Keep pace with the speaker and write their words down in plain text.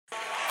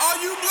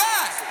you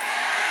black?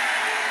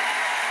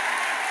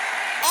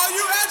 Are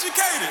you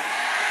educated?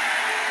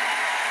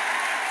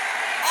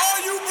 Are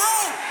you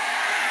broke?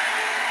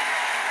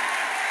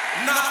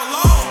 Not for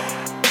long.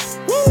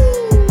 Woo!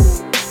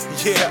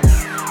 Yeah.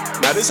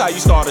 Now this how you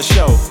start a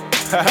show.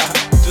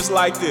 Just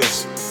like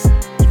this.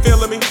 You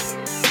feeling me?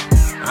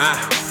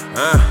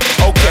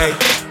 Okay.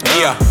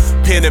 Yeah.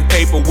 Pen and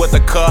paper with a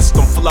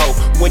custom flow.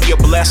 When you're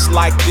blessed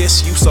like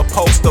this, you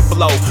supposed to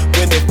blow.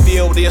 When it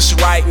feel this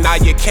right, now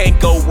you can't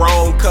go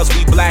wrong. Cause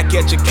we black,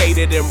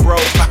 educated, and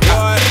broke.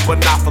 But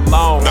not for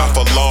long. Not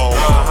for long.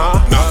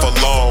 Not for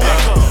long.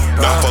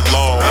 Not for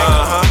long.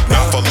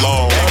 Not for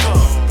long.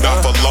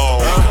 Not for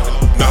long.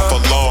 Not for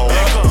long.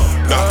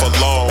 Not for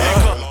long.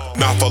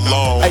 Not for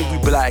long. Hey,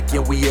 we black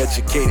and we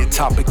educated.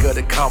 Topic of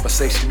the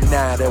conversation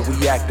now that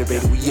we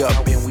activate. We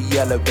up and we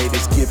elevate.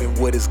 It's giving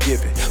what is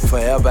given.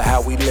 Forever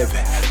how we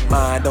living.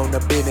 Mind on the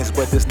business,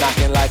 but it's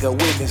knocking like a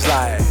witness.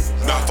 Like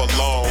not for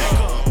long.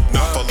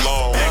 Not for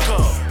long.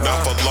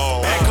 Not for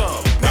long.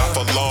 Not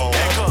for long.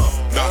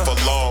 Not for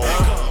long.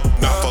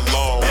 Not for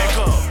long.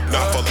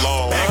 Not for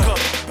long.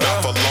 Not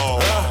for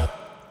long.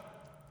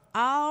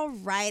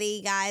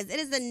 Alrighty, guys. It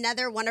is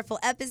another wonderful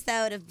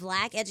episode of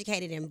Black,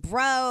 Educated, and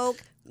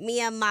Broke.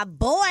 Me and my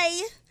boy.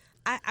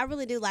 I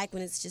really do like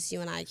when it's just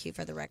you and I, Q,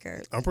 for the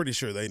record. I'm pretty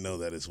sure they know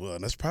that as well.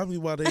 And that's probably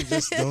why they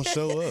just don't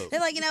show up. They're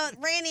like,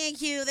 Randy and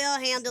Q, they'll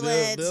handle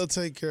it. They'll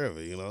take care of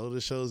it.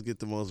 The shows get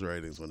the most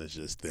ratings when it's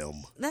just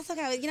them. That's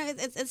okay.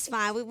 It's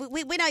fine.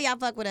 We know y'all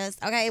fuck with us,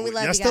 okay? And we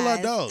love you guys. Y'all still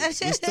our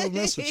dogs. We still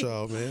mess with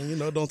y'all, man.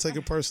 Don't take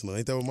it personal.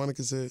 Ain't that what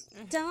Monica said?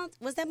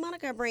 Was that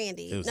Monica or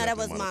Brandy? No, that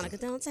was Monica.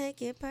 Don't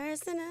take it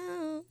personal.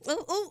 Ooh, did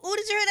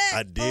you hear that?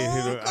 I did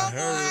hear it. I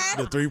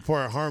heard the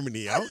 3-part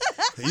harmony.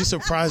 You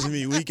surprising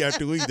me week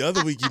after week. The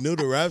other week you knew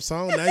the rap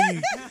song. Now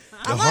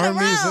the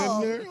harmony's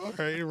in there. All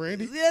right,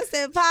 Randy.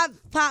 Listen, pop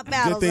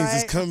battles. Good things right?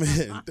 is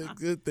coming.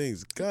 Good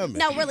things coming.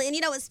 No, really. And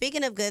what?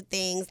 Speaking of good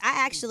things,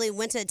 I actually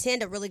went to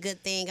attend a really good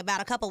thing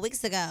about a couple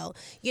weeks ago.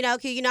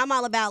 Q, I'm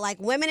all about like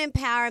women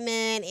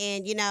empowerment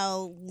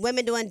and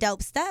women doing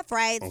dope stuff,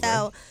 right? Okay.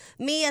 So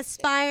me,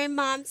 aspiring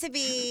mom to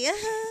be,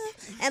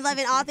 and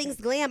loving all things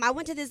glam. I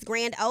went to this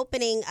grand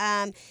opening.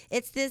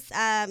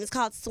 It's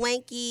called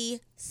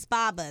Swanky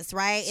Spa Bus,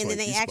 right? And then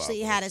they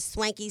actually had a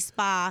Swanky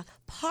Spa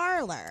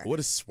Parlor. What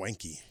is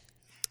swanky?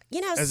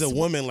 As a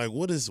woman, like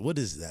what is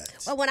that?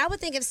 Well, when I would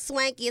think of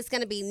swanky, it's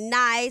going to be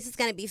nice. It's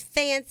going to be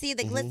fancy.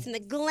 The glitz and the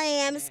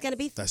glam. It's going to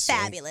be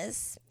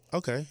fabulous.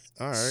 Okay,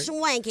 all right.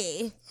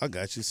 Swanky. I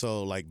got you.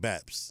 So like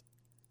Baps.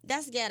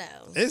 That's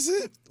ghetto. Is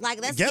it?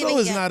 That's ghetto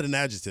is not an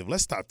adjective.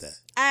 Let's stop that.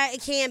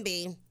 It can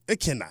be. It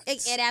cannot.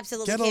 It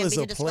absolutely ghetto can is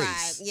be a to place.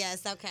 describe.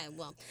 Yes. Okay.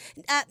 Well,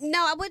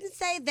 no, I wouldn't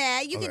say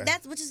that. You can.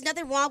 Which is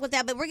nothing wrong with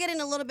that. But we're getting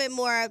a little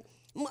more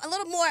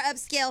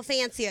upscale,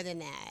 fancier than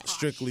that.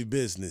 Strictly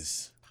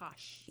business.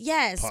 Posh.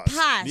 Yes,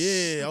 posh.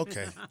 Yeah,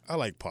 okay. I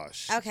like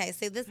posh. Okay,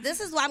 see, this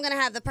is why I'm going to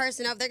have the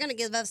person over. They're going to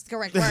give us the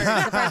correct words.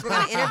 The person we're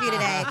going to interview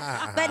today.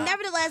 But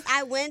nevertheless,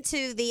 I went to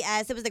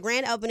it was the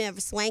grand opening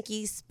of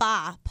Swanky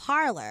Spa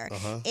Parlor.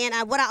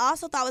 And what I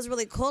also thought was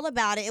really cool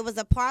about it was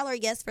a parlor,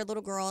 yes, for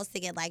little girls to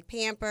get like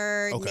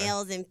pampered,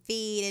 nails and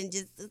feet, and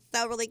just it's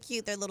so really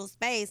cute, their little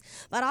space.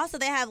 But also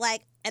they have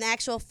like an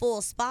actual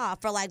full spa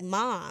for like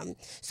mom.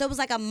 So it was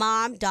like a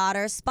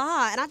mom-daughter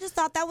spa. And I just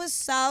thought that was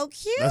so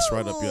cute. That's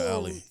right up your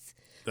alley.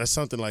 That's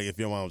something like if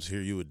your mom was here,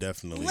 you would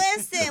definitely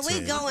listen.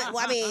 We going. Well,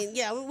 I mean,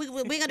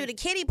 we're gonna do the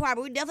kiddie part,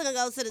 but we definitely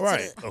gonna go to the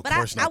right. Of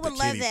course, not I would the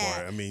love kiddie that.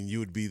 part. I mean, you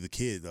would be the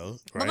kid though,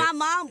 right? But my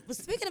mom,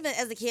 speaking of it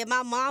as a kid,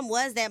 my mom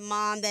was that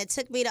mom that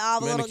took me to all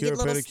the Manicure,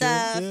 little pedicure.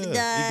 stuff Yeah, done. you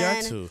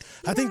got to.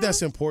 I think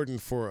that's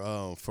important for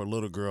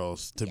little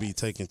girls to be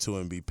taken to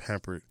and be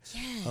pampered.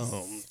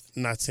 Yes.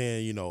 Not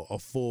saying a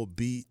full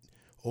beat.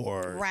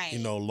 Or,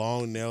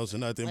 long nails or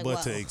nothing, like,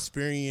 but to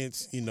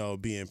experience,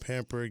 being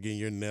pampered, getting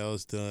your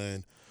nails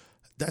done,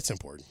 that's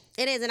important.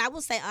 It is, and I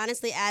will say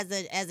honestly, as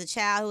a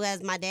child who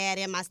has my dad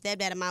and my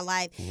stepdad in my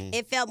life,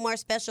 it felt more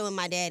special when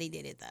my daddy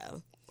did it,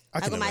 though.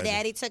 Like when my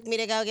daddy took me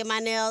to go get my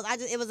nails,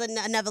 it was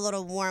another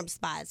little warm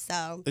spot,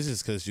 so. It's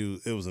just because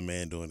it was a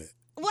man doing it.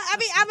 Well, I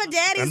mean, I'm a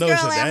daddy's I know girl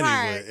it's your at daddy,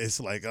 heart. but it's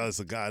like, it's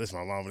a guy, this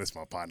my mom, this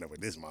my partner,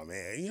 but this my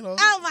man,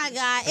 Oh, my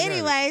God.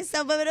 Anyway,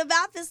 but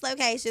about this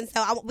location,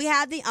 we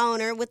have the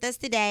owner with us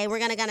today. We're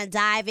going to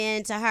dive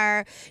into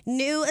her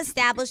new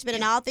establishment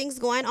and all things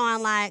going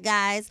on,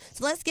 guys.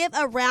 So let's give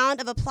a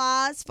round of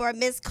applause for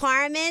Miss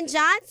Carmen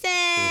Johnson.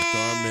 Miss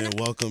Carmen,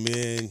 welcome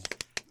in.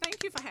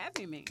 Thank you for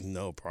having me.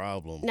 No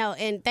problem. No,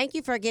 and thank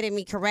you for getting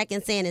me correct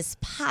and saying it's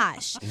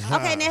posh.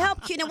 Okay, now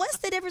help you. Now, what's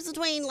the difference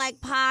between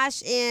like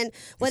posh and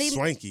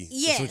swanky?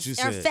 Yes, what you or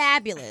said.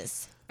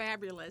 Fabulous.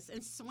 Fabulous.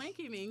 And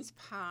swanky means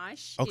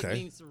posh. Okay. It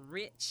means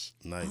rich.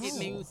 Nice. It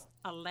means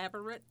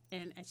elaborate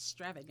and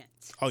extravagant.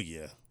 Oh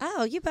yeah.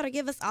 Oh, you better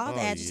give us all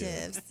the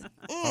adjectives.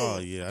 Oh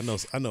yeah.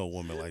 I know a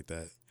woman like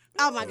that.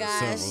 Oh my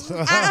gosh!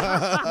 Several.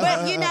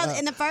 But you know,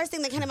 and the first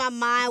thing that came to my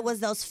mind was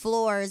those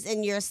floors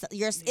in your.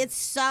 It's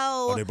so.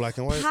 Are they black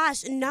and white?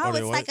 Posh. No, Are they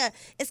it's white?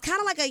 it's kind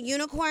of like a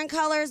unicorn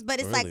colors, but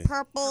it's Really? like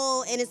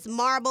purple and it's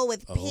marble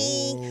with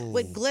pink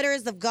with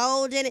glitters of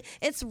gold in it.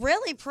 It's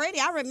really pretty.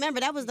 I remember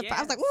that was I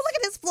was like, oh, look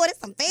at this floor. It's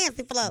some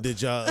fancy floor.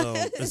 Did y'all?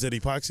 Is it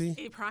epoxy?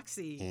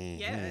 Epoxy.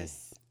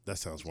 Yes. That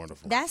sounds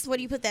wonderful. That's what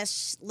you put that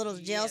little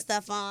gel Yes.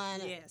 stuff on.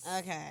 Yes.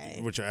 Okay.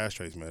 What your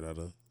ashtrays made out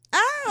of?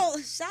 Oh,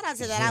 shout out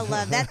to that. I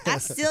love that. I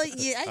used know.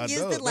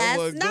 it That last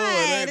look good,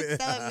 night. ain't It's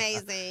it? so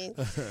amazing.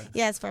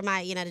 Yes, for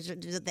my,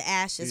 the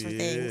ashes for Yeah.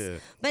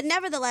 things. But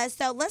nevertheless,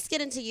 so let's get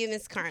into you,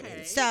 Miss Carmen.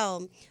 Okay.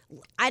 So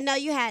I know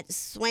you had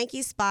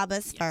Swanky Spa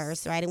Bus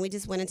first, right? And we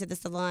just went into the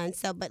salon.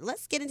 So, but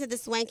let's get into the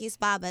Swanky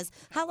Spa Bus.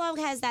 How long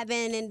has that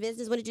been in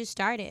business? When did you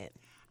start it?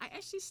 I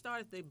actually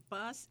started the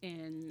bus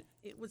in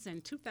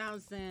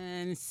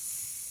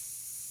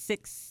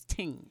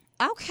 2016.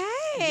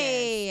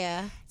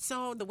 Okay.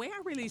 So the way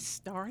I really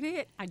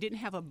started, I didn't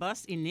have a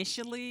bus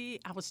initially.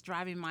 I was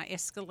driving my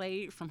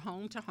Escalade from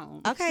home to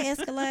home, Okay,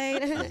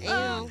 Escalade.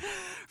 Ew.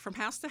 from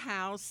house to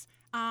house,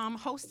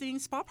 hosting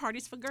spa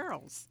parties for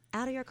girls.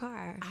 Out of your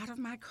car. Out of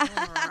my car.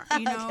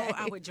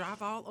 I would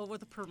drive all over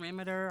the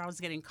perimeter. I was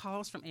getting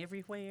calls from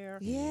everywhere.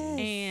 Yes.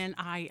 And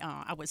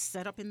I would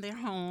set up in their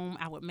home.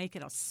 I would make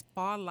it a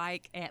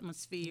spa-like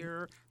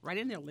atmosphere right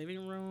in their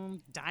living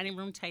room, dining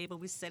room table.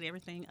 We set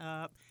everything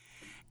up.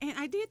 And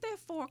I did that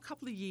for a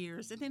couple of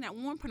years. And then at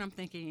one point, I'm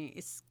thinking,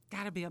 it's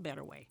got to be a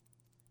better way.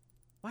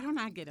 Why don't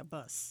I get a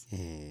bus?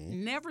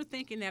 Never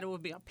thinking that it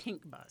would be a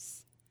pink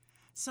bus.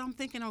 So I'm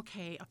thinking,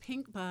 okay, a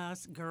pink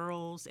bus,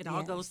 girls, it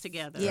all goes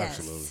together. Yes.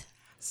 Absolutely.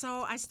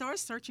 So I started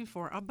searching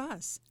for a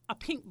bus, a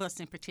pink bus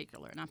in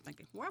particular. And I'm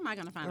thinking, where am I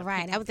going to find a Right.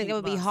 pink I would think pink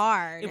it would be bus?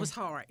 hard. It was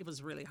hard. It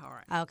was really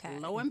hard. Okay.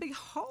 Lo and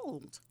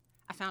behold,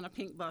 I found a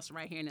pink bus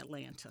right here in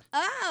Atlanta.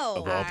 Oh.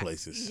 Of all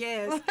places.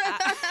 Yes.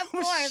 I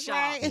was course,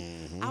 shocked.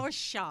 right? I was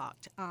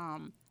shocked.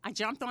 I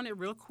jumped on it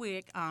real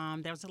quick.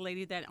 There was a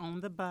lady that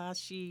owned the bus.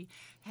 She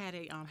had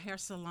a hair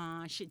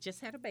salon. She just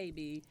had a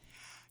baby,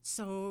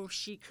 so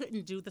she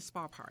couldn't do the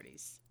spa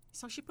parties.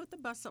 So she put the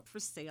bus up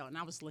for sale, and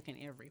I was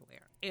looking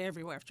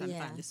everywhere trying to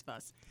find this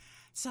bus.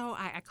 So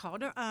I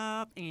called her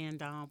up,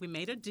 and we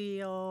made a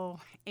deal,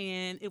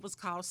 and it was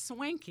called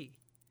Swanky.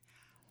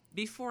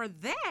 Before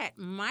that,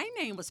 my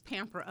name was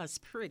Pamper Us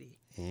Pretty.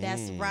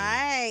 That's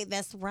right.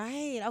 That's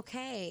right.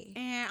 Okay.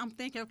 And I'm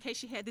thinking, okay,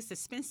 she had this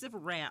expensive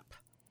wrap,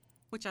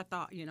 which I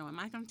thought, am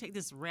I going to take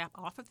this wrap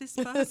off of this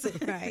bus?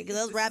 Right. 'Cause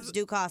those wraps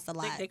do cost a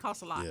lot. They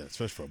cost a lot. Yeah,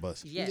 especially for a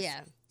bus. Yes.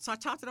 Yeah. So I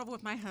talked it over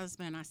with my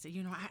husband. I said,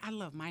 I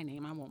love my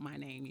name. I want my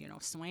name,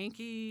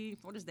 Swanky.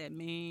 What does that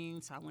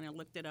mean? So I went and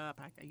looked it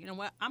up. You know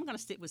what? I'm going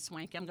to stick with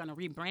Swanky. I'm going to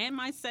rebrand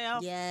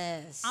myself.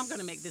 Yes. I'm going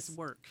to make this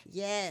work.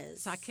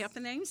 Yes. So I kept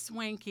the name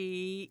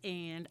Swanky,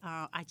 and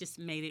I just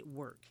made it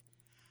work.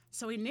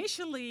 So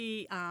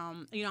initially,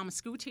 I'm a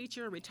school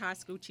teacher, retired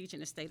school teacher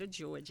in the state of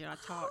Georgia.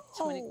 I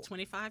taught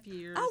 25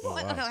 years. Oh,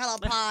 what? Okay, hello,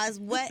 pause.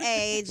 What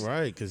age?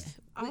 Right, because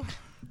Oh,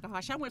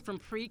 gosh, I went from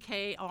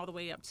pre-K all the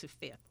way up to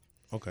 5th.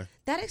 okay.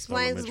 That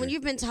explains 'cause when Elementary.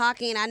 you've been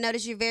talking, I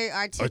noticed you're very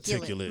articulate.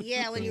 Articulate.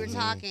 Yeah, when you were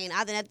talking.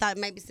 I thought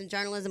maybe some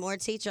journalism or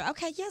teacher.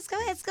 Okay, yes, go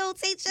ahead, school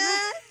teacher.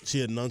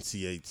 She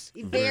enunciates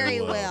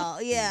Very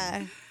well.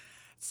 Yeah.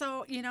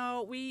 So,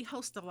 we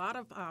host a lot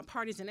of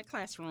parties in the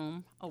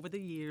classroom over the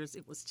years.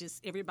 It was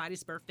just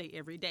everybody's birthday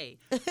every day.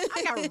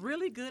 I got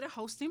really good at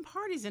hosting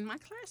parties in my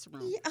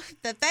classroom.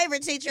 The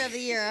favorite teacher of the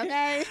year,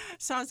 okay?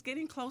 So I was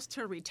getting close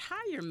to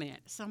retirement.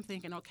 So I'm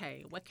thinking,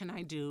 okay, what can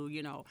I do?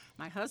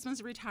 My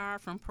husband's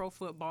retired from pro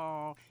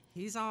football.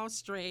 He's all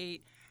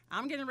straight.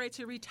 I'm getting ready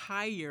to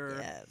retire.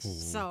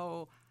 Yes.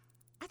 So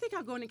I think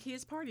I'll go into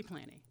kids' party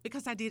planning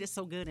because I did it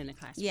so good in the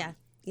classroom. Yeah.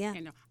 Yeah.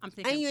 I'm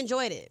thinking. And you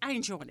enjoyed it. I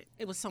enjoyed it.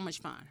 It was so much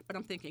fun. But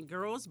I'm thinking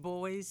girls,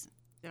 boys.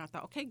 Then I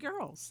thought, okay,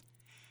 girls.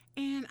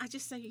 And I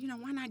just say,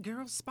 why not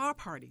girls' spa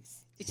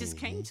parties? It just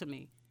came to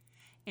me.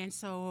 And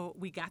so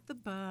we got the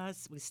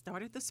bus. We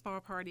started the spa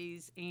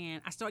parties.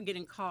 And I started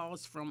getting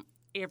calls from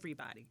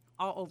everybody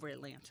all over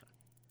Atlanta.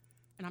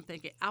 And I'm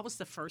thinking, I was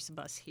the first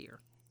bus here.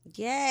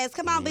 Yes.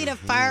 Come on, be the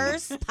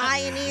first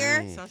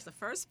pioneer. So it's the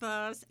first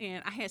bus.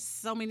 And I had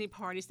so many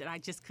parties that I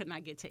just could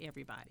not get to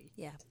everybody.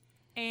 Yeah.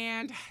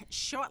 And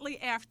shortly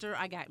after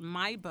I got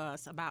my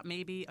bus, about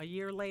maybe a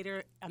year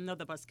later,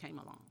 another bus came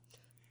along.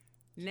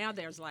 Now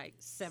there's like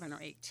 7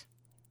 or 8.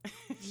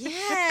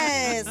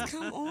 Yes.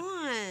 Come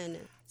on.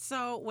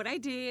 So what I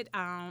did,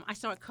 I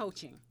started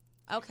coaching.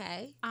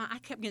 Okay. I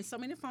kept getting so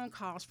many phone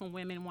calls from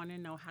women wanting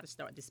to know how to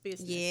start this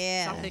business.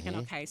 Yeah. So I'm thinking,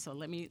 okay, so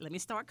let me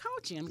start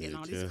coaching. I'm getting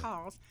all these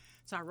calls.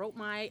 So I wrote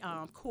my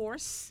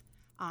course.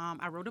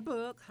 I wrote a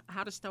book,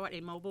 How to Start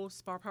a Mobile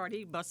Spa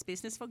Party Bus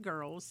Business for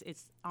Girls.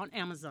 It's on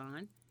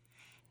Amazon.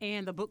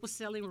 And the book was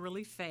selling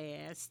really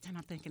fast. And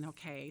I'm thinking,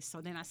 okay.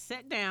 So then I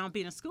sat down,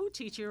 being a school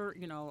teacher,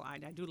 I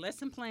do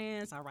lesson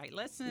plans. I write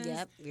lessons.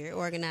 Yep. You're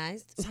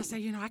organized. So I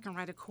said, I can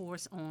write a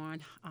course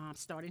on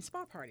starting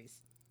spa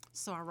parties.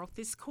 So I wrote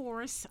this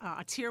course,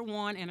 a Tier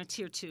 1 and a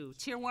Tier 2.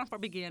 Tier 1 for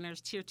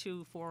beginners, Tier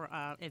 2 for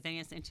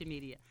advanced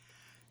intermediate.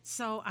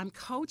 So I'm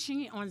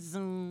coaching on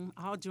Zoom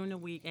all during the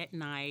week at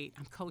night.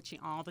 I'm coaching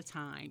all the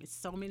time.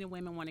 So many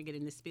women want to get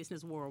in this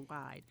business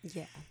worldwide.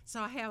 Yeah.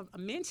 So I have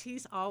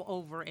mentees all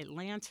over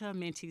Atlanta,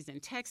 mentees in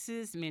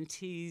Texas,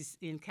 mentees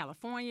in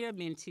California,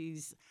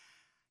 mentees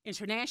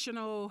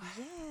international,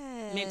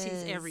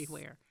 mentees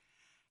everywhere.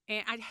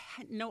 And I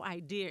had no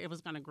idea it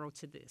was going to grow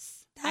to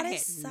this. That I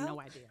is had so- no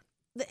idea.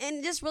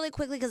 And just really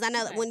quickly, because I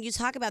know that when you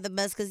talk about the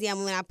bus, because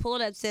when I pulled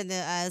up to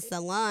the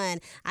salon,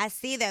 I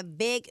see that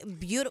big,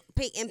 beautiful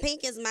pink, and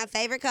pink is my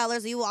favorite color.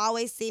 So you will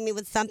always see me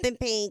with something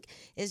pink.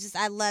 It's just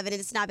I love it, and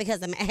it's not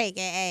because I'm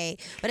AKA,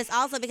 but it's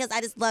also because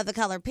I just love the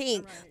color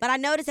pink. Right. But I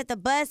noticed that the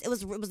bus, it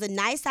was a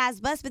nice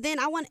sized bus, but then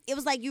it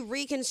was like you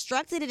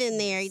reconstructed it in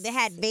there. They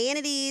had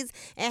vanities,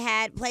 and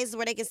had places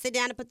where they can sit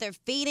down and put their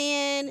feet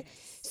in.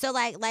 So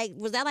like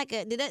was that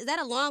is that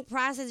a long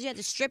process? You had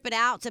to strip it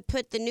out to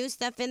put the new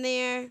stuff in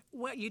there?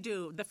 Well, you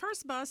do. The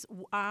first bus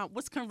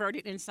was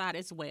converted inside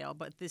as well,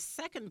 but the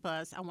second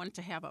bus, I wanted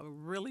to have a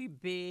really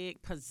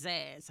big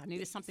pizzazz. I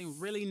needed something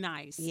really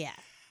nice. Yeah.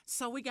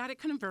 So we got it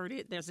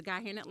converted. There's a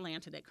guy here in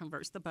Atlanta that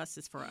converts the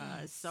buses for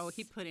us. So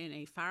he put in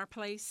a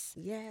fireplace.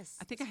 Yes.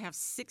 I think I have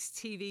 6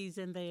 TVs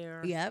in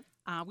there. Yep.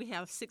 We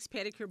have 6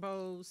 pedicure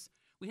bowls.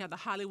 We have the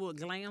Hollywood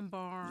Glam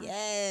Bar.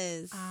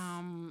 Yes.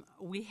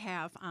 We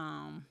have,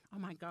 oh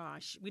my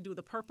gosh, we do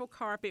the purple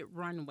carpet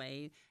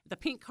runway, the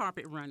pink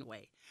carpet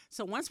runway.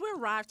 So once we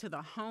arrive to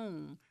the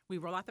home, we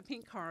roll out the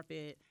pink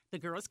carpet. The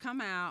girls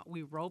come out.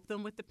 We rope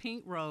them with the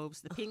pink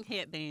robes, the pink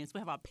headbands. We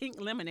have our pink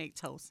lemonade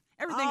toast.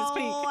 Everything is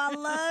pink. Oh, I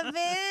love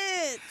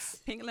it.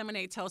 Pink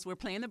lemonade toast. We're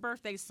playing the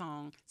birthday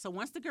song. So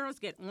once the girls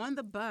get on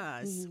the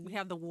bus, we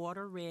have the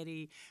water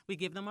ready. We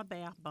give them a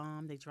bath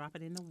bomb. They drop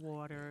it in the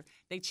water.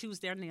 They choose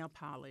their nail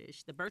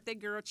polish. The birthday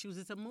girl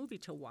chooses a movie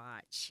to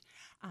watch.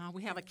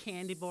 We have a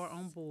candy bar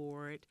on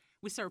board.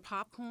 We serve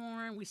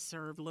popcorn. We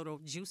serve little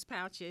juice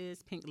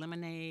pouches, pink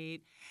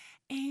lemonade.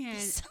 And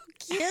so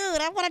cute.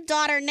 I want a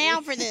daughter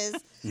now for this.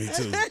 Me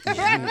too.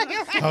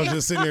 I was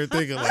just sitting there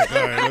thinking, like,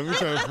 all right, let me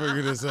try to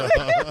figure this out.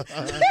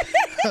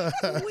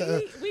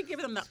 we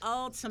give them the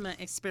ultimate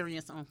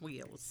experience on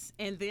wheels.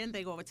 And then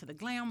they go over to the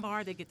glam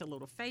bar. They get the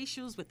little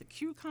facials with the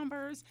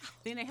cucumbers.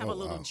 Then they have a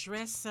little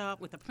dress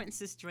up with the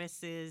princess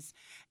dresses.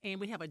 And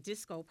we have a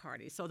disco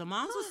party. So the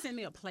moms will send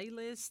me a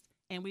playlist,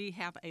 and we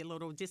have a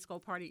little disco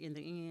party in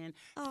the end,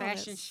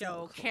 fashion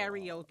show, so cool.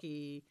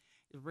 Karaoke.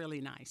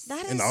 Really nice.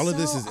 And all of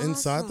this is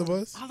inside the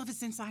bus? All of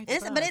it's inside the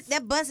bus. But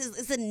that bus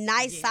it's a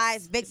nice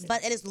size, big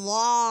bus, and it's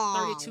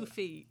long. 32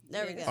 feet.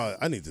 There we go. Oh,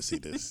 I need to see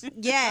this.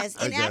 Yes,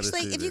 and gotta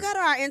actually, see if you this. go to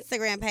our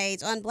Instagram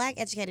page on Black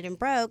Educated and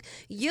Broke,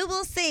 you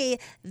will see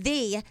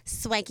the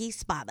Swanky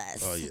Spa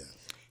Bus. Oh, yeah.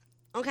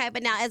 Okay,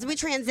 but now as we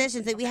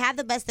transition, so we have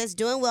the bus that's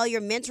doing well. You're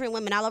mentoring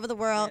women all over the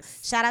world.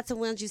 Yes. Shout out to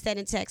ones you said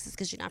in Texas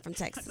because you're not from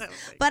Texas.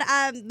 But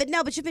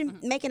you've been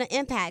making an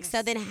impact.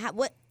 So then,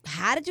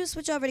 how did you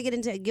switch over to get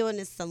into doing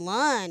this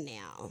salon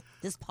now,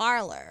 this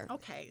parlor?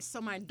 Okay, so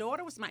my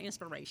daughter was my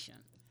inspiration.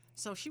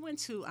 So she went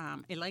to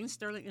Elaine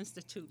Sterling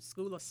Institute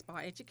School of Spa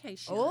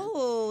Education.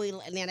 Oh,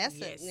 now that's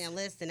Yes.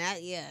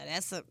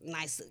 that's a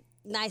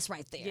nice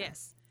right there.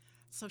 Yes.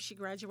 So she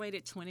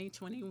graduated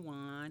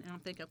 2021, and I'm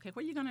thinking, okay,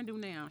 what are you going to do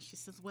now? She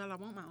says, well, I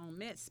want my own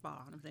med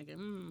spa. And I'm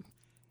thinking,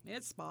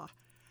 med spa.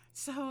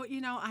 So,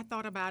 I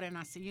thought about it, and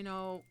I said,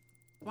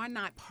 why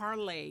not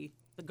parlay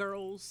the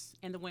girls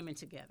and the women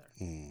together?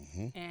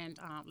 Mm-hmm. And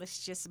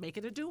let's just make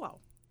it a duo.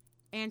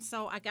 And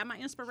so I got my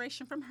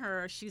inspiration from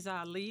her. She's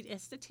our lead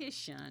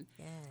esthetician.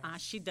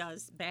 Yes. She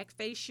does back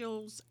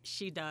facials.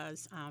 She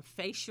does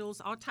facials,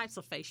 all types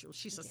of facials.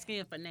 She's a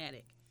skin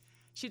fanatic.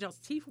 She does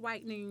teeth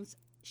whitenings.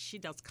 She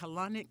does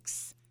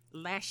colonics,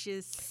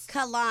 lashes.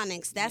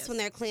 Colonics. That's Yes. when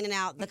they're cleaning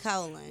out the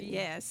colon.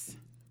 Yes.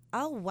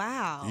 Oh,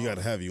 wow. You got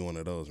to have you one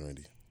of those,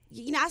 Randy.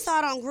 I saw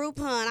it on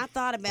Groupon. I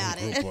thought about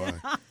it.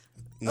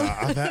 No,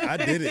 I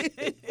did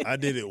it. I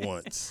did it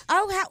once.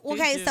 Oh,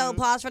 okay. Did So you?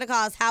 pause for the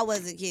cause. How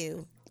was it,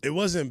 Q? It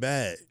wasn't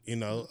bad, Did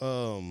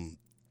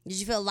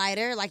you feel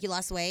lighter, like you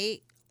lost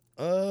weight?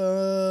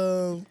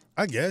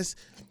 I guess.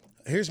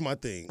 Here's my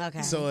thing.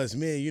 Okay. So as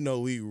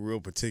men, we real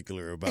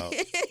particular about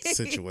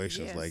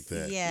situations Yes. like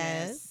that.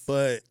 Yes.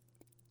 But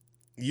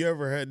you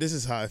ever had, this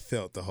is how I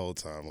felt the whole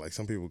time. Like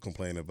some people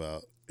complain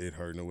about it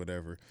hurting or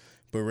whatever.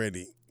 But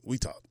Randy, we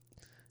talk.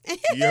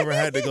 You ever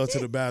had to go to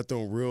the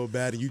bathroom real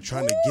bad and you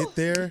trying to get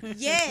there?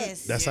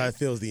 Yes. That's how it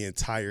feels the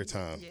entire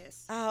time.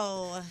 Yes.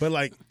 Oh. But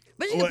like,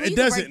 But you well, can it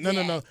break doesn't. No.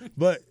 that.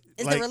 But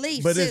It's the like,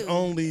 relief, but it's too.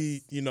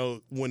 only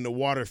when the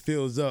water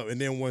fills up,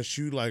 and then once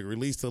you like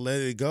release to let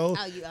it go,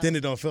 then it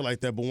don't feel like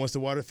that. But once the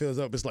water fills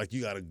up, it's like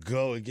you gotta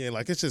go again.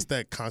 Like it's just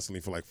that constantly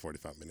for like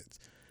 45 minutes.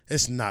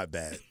 It's not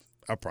bad.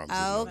 I promise. It's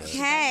not bad.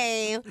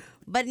 Okay,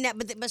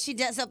 but she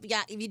does. So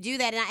yeah, if you do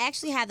that, and I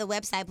actually have the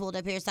website pulled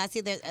up here, so I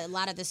see there's a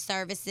lot of the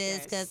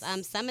services because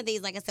some of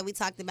these, like I said, we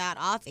talked about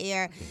off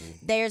air.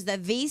 There's the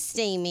V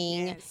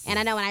steaming, Yes. and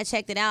I know when I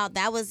checked it out,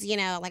 that was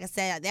like I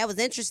said, that was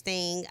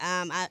interesting.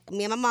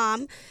 Me and my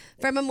mom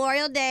for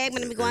Memorial Day, I'm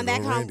gonna be going There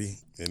back go home. Randy.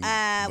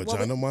 And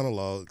vagina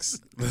monologues.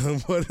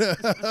 But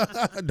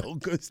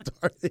don't get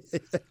started.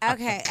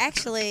 Okay,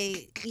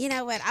 actually, you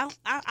know what?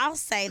 I'll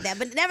save that.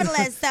 But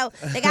nevertheless, so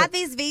they got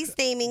these V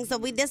steaming. So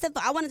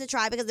I wanted to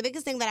try because the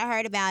biggest thing that I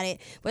heard about it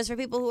was for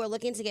people who are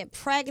looking to get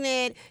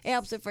pregnant. It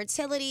helps with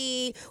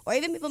fertility, or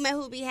even people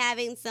who be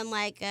having some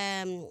like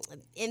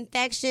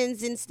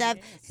infections and stuff.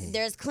 Yes.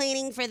 There's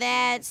cleaning for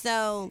that.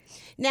 So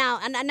now,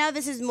 and I know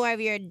this is more of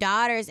your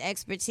daughter's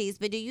expertise,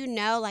 but do you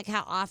know like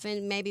how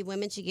often maybe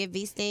women should get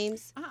V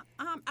steams?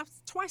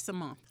 Twice a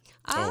month.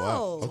 Oh,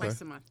 wow. Okay.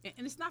 Twice a month,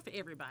 and it's not for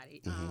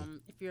everybody.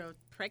 If you're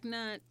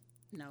pregnant,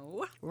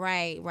 no.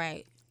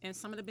 Right. And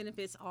some of the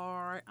benefits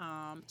are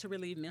to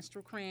relieve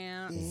menstrual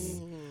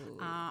cramps.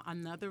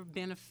 Another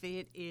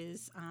benefit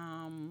is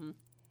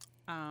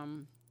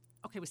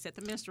we set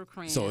the menstrual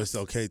cramps. So it's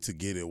okay to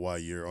get it while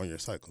you're on your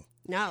cycle.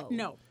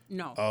 No.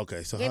 Oh,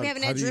 okay, so you be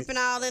having that dripping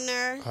all in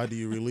there. How do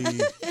you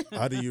relieve?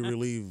 How do you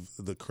relieve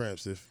the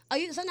cramps if?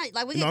 You sometimes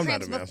like we get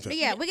cramps.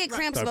 We get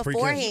cramps Like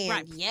beforehand.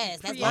 Right. Yes,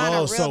 that's Pre- why I'm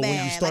real so bad.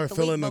 when you start like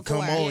feeling them come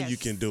before. on, Yes. you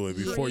can do it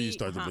before you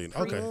start the bleeding.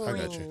 Okay, I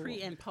got you.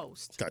 Pre and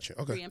post. Gotcha.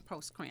 Okay. Pre and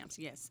post cramps.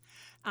 Yes.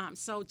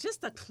 So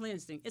just the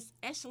cleansing.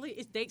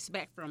 It dates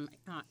back from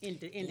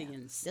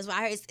Indians. That's why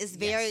I heard it's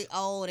very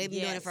old. They've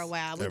been doing it for a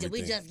while. We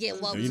Everything. just get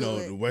woke You know,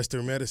 to it.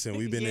 Western medicine,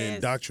 we've been Yes.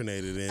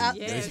 indoctrinated, and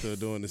Yes. they're still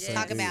doing the same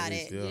Talk thing. about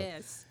it. Yeah.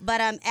 Yes. But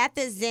at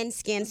the Zen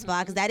Skin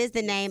Spa, because that is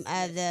the name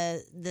of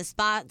the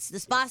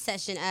spa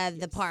session of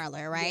the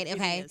parlor, right? Yes, it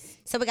okay. is.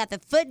 So we got the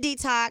foot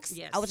detox,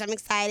 Yes. which I'm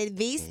excited.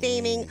 V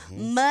steaming,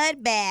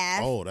 mud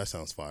bath, Oh, that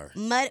sounds fire.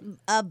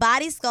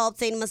 body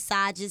sculpting,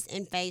 massages,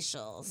 and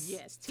facials.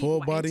 Yes. Full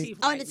white- body? teeth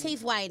Oh, and the whitening.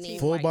 teeth whitening.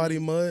 Full whitening. body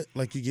mud,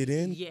 like you get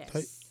in? Yes.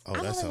 Type? Oh, I that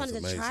always sounds wanted to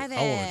amazing. try I want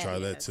that. to try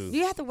that Yes. too. Do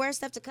you have to wear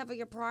stuff to cover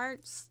your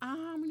parts?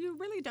 You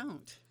really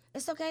don't.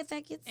 It's okay,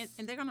 thank you.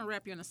 And they're gonna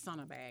wrap you in a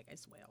sauna bag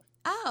as well.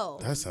 Oh,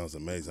 That sounds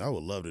amazing. I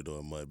would love to do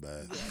a mud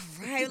bath.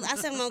 right. I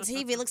saw them on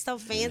TV. It looks so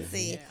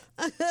fancy.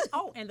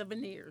 Oh, and the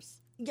veneers.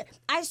 Yeah,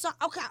 I saw.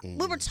 Okay,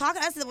 we were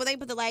talking. I said, well, they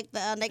put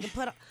they can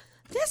put.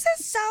 This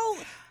is so.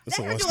 It's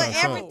a They're doing one-stop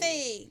shop.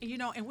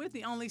 everything. And we're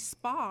the only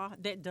spa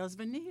that does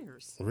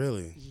veneers.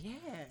 Really?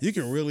 Yes. You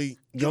can really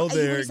go when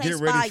there, you say get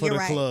spa, ready for you're the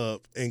right.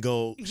 club, and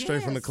go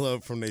straight from the Yes.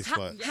 club from their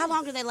spot. How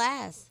long do they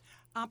last?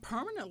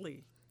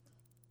 Permanently.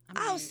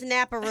 Oh,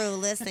 snapperoo.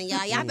 Listen,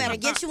 y'all better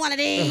get you one of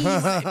these.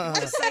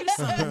 To save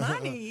some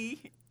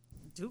money,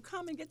 do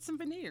come and get some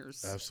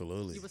veneers.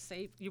 Absolutely.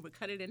 You would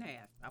cut it in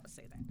half. I would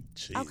say that.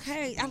 Jeez.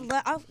 Okay, I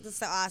love. Oh, that's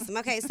so awesome.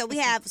 Okay, so we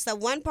have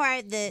one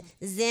part the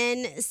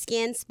Zen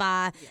Skin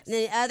Spa, and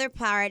then the other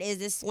part is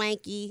the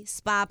Swanky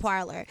Spa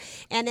Parlor,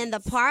 and then the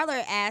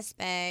parlor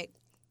aspect.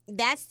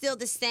 That's still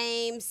the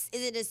same. Is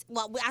it as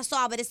well? I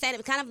saw, but it's kind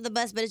of the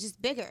bus, but it's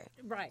just bigger.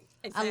 Right.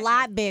 A Exactly.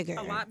 lot bigger.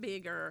 A lot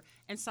bigger.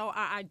 And so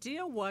our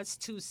idea was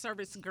to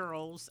service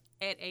girls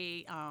at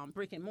a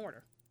brick and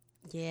mortar.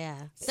 Yeah,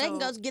 so they can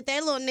So- go get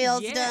their little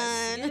nails Yes,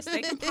 done. yes,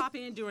 they can pop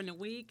in during the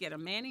week, get a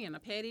mani and a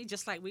pedi,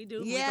 just like we do.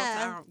 When we go Yeah.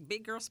 to our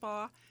big girl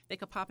spa, they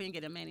could pop in,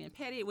 get a mani and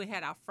pedi. We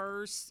had our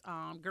first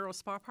girl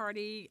spa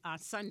party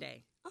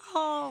Sunday.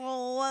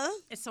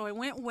 Oh, And so it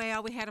went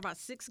well. We had about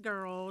 6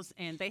 girls,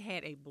 and they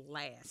had a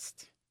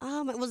blast.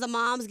 was the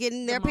moms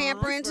getting their The moms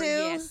pampering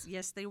were- too?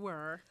 Yes, they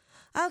were.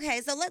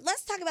 Okay, so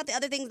let's talk about the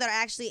other things that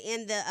are actually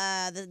in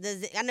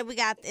the I know we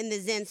got in the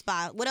Zen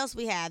spot. What else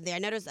we have there? I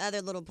know there's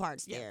other little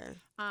parts there.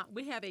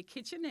 We have a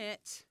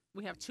kitchenette.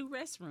 We have 2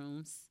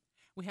 restrooms.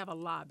 We have a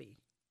lobby.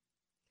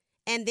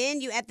 And then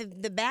you at the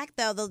back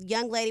though, the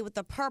young lady with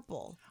the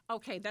purple.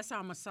 Okay, that's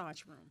our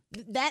massage room.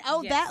 That's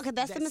Yes, the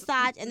that's-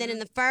 massage. And then in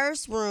the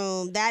first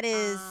room, that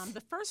is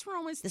The first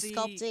room is the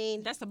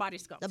sculpting. That's the body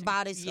sculpting. The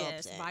body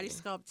Yes, sculpting. body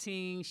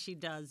sculpting. She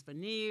does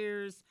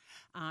veneers.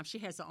 She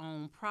has her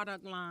own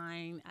product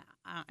line,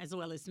 as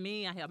well as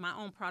me. I have my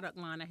own product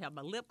line. I have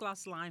a lip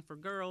gloss line for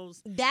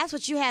girls. that's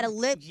what you had a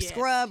lip Yes,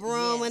 scrub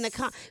room in the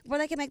yes. where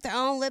they can make their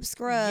own lip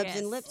scrubs Yes.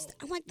 and lips.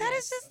 I'm like, that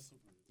is just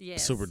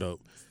Yes. Super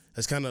dope.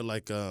 It's kind of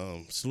like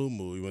Slow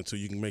Mo we went to.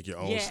 You can make your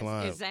own Yes,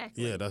 slime.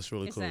 exactly. Yeah, that's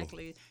really cool.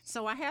 Exactly.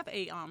 So I have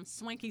a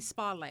Swanky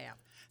spa lab.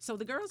 So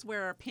the girls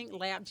wear pink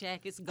lab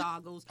jackets,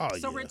 goggles. Oh,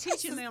 so yeah. we're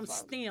teaching them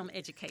STEM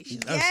education.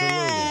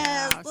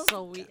 Absolutely.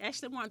 So we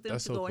actually want them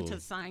That's to so go cool. into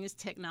science,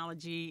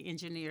 technology,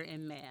 engineer,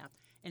 and math.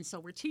 And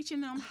so we're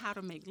teaching them how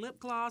to make lip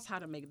gloss, how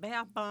to make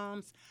bath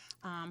bombs,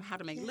 how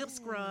to make lip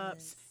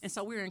scrubs. And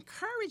so we're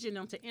encouraging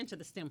them to enter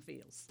the STEM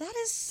fields. that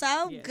is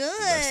so Yes. good.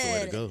 That's the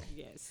way to go.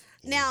 Yes.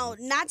 Now,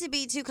 not to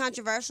be too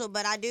controversial,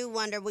 but I do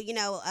wonder.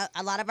 Well,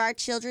 a lot of our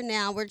children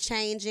now we're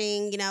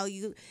changing.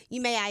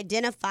 You may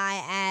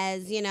identify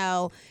as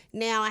now.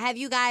 Have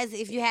you guys,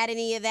 if you had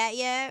any of that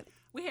yet?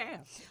 We have.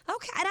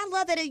 Okay, and I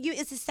love that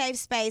it's a safe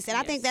space, and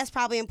I think that's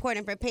probably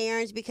important for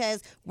parents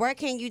because where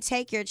can you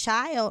take your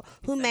child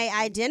who may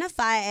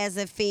identify as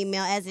a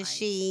female, as a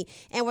she,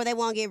 and where they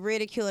won't get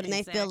ridiculed and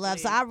they feel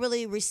loved. So I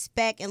really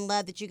respect and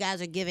love that you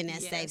guys are giving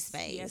that safe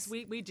space. Yes,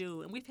 we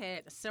do. And we've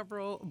had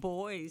several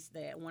boys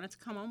that wanted to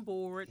come on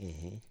board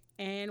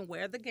and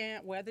wear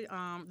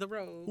the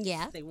robe.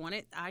 Yeah. They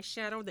wanted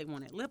eyeshadow. They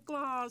wanted lip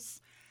gloss.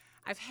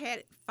 I've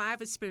had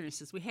 5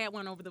 experiences. We had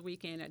one over the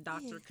weekend at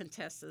Dr.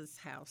 Contessa's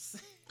house.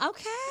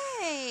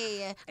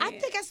 Okay. I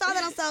think I saw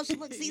that on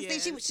social. See,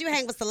 Yes. she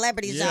hang with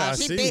celebrities, Yeah, y'all. I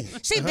see.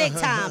 She big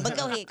time. But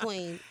go ahead,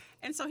 Queen.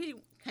 And so he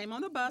came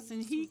on the bus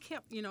and he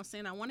kept,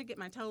 saying, I want to get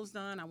my toes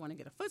done. I want to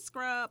get a foot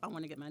scrub. I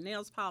want to get my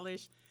nails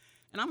polished.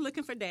 And I'm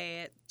looking for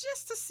Dad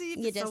just to see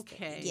if it's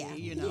okay,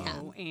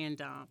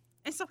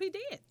 And so he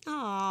did.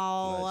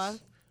 Oh.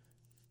 Nice.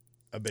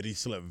 I bet he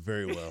slept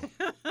very well.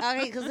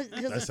 Okay, because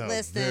That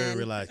sounds very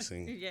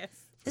relaxing. Yes.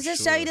 It's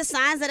just show you the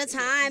signs of the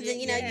times,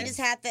 and you just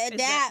have to adapt.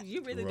 Exactly.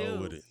 You really Roll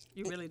do. with it.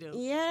 You really do.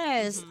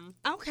 Yes.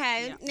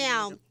 Okay. Yeah,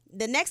 Now, you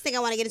the next thing I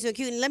want to get into,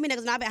 Q, and let me know,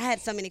 because I had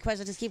so many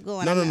questions. Just keep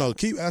going. No.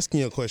 Keep asking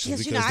your questions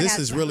Yes, because I this got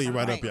is really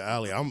right up right. your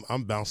alley.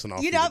 I'm bouncing off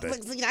You you know,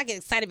 today. I get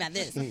excited about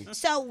this.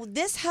 So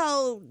this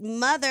whole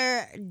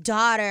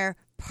mother-daughter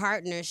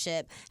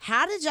partnership,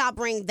 how did y'all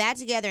bring that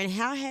together, and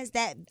how has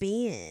that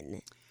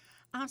been?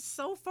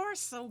 So far,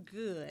 so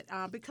good,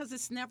 because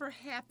it's never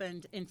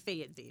happened in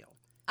Fayetteville.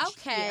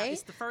 Okay. Yeah,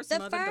 it's the first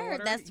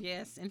mother-daughter.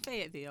 Yes, in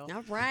Fayetteville.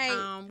 All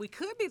right. We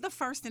could be the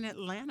first in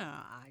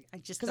Atlanta. I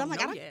just Because don't I'm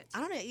like, know yet. I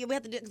don't know. We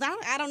have to do. Because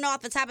I don't know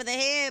off the top of the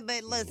head.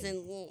 But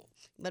listen,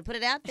 but put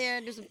it out there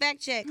and do some fact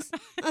checks.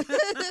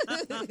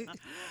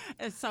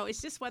 And so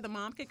it's just where the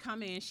mom can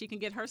come in. She can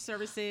get her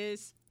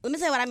services. Let me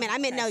tell you what I meant. I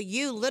meant no,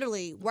 you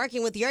literally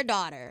working with your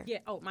daughter. Yeah.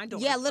 Oh, my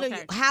daughter. Yeah, literally.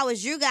 Okay. How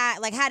is you guys?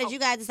 Like, how did you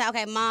guys decide?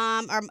 Okay,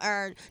 mom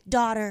or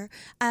daughter,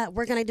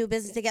 we're gonna do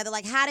business together.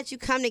 Like, how did you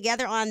come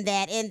together on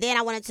that? And then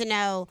I wanted to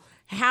know,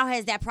 how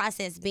has that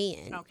process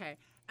been? Okay.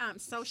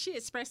 So she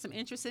expressed some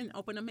interest in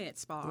opening a med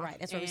spa. Right,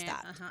 that's where we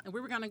stopped. And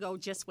we were going to go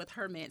just with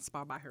her med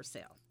spa by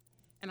herself.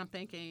 And I'm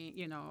thinking,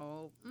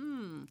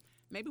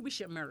 maybe we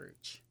should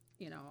merge.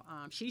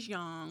 She's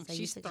young. So you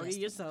she's 30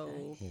 years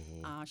old.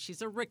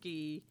 She's a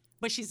rookie,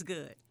 but she's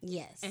good.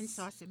 Yes. And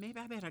so I said, maybe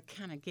I better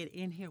kind of get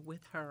in here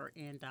with her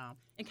and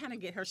kind of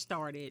get her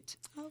started.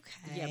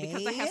 Okay. Yeah,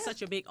 because I have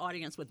such a big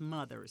audience with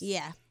mothers.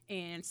 Yeah.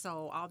 And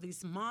so all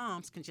these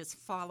moms can just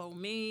follow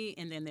me,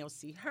 and then they'll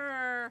see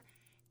her,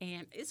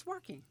 and it's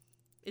working.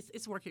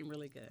 It's working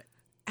really good.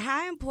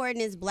 How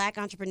important is Black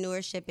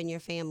entrepreneurship in your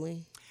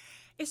family?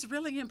 It's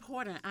really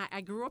important.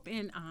 I grew up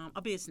in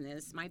a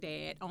business. My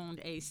dad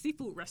owned a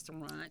seafood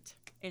restaurant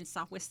in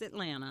Southwest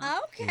Atlanta.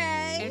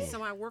 Okay. And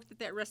so I worked at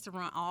that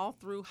restaurant all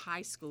through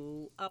high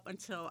school up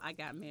until I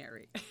got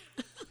married.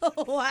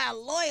 Wow,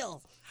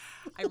 loyal.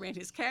 I ran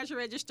his cash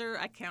register.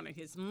 I counted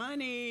his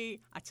money.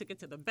 I took it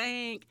to the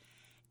bank.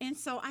 And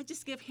so I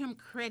just give him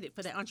credit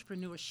for that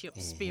entrepreneurship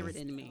spirit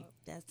in me.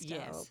 That's dope.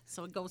 Yes.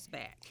 So it goes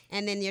back.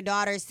 And then your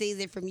daughter sees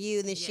it from you,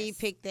 and then she Yes.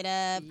 picked it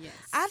up. Yes.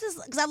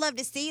 Because I love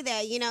to see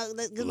that,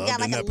 because we Love got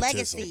the like a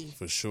nepotism, legacy.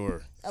 for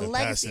sure. A And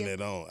legacy. passing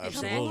it on, Come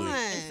absolutely.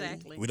 on.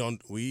 Exactly.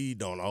 We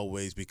don't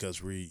always,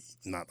 because we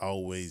not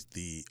always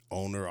the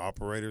owner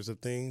operators of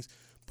things,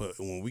 but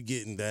when we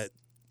get in that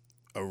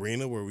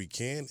arena where we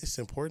can, it's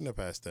important to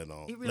pass that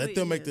on. It really Let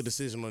them make the is.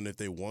 decision on if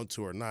they want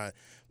to or not,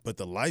 but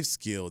the life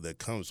skill that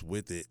comes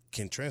with it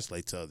can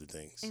translate to other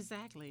things.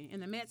 Exactly. And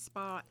the med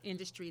spa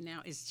industry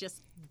now is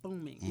just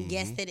booming.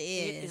 Yes, it It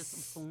is.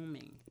 is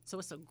booming. So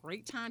it's a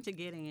great time to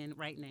get in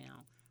right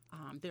now.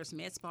 There's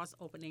med spas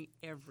opening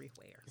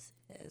everywhere.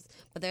 Yes.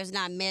 But there's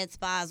not med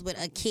spas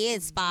with a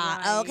kid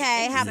spa. Right.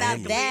 Okay, how about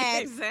Exactly. that?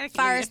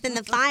 Exactly. First and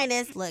the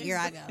finest. Look, here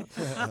I go.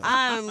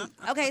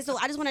 Okay, so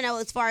I just want to know,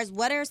 as far as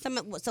what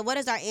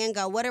is our end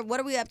goal? What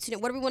are we up to?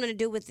 What are we wanting to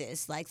do with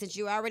this? Like, since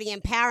you're already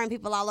empowering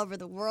people all over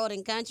the world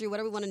and country, what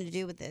are we wanting to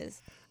do with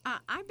this?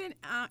 I've been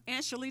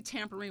actually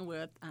tampering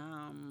with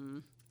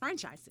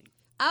franchising.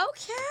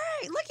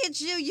 Okay, look at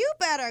you. You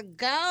better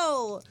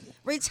go.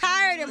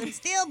 Retired and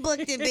still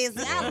booked in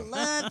business. I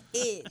love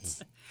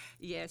it.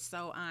 Yes,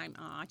 so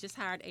I just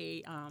hired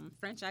a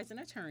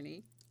franchising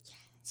attorney.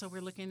 So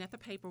we're looking at the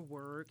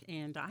paperwork,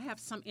 and I have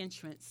some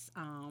entrants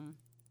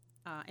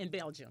in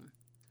Belgium.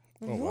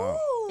 Oh,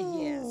 wow.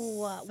 Yes,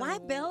 Why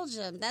so-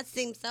 Belgium? That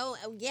seems so.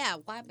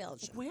 Why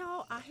Belgium?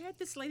 Well, I had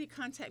this lady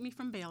contact me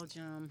from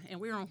Belgium,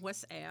 and we're on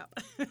WhatsApp.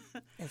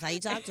 That's how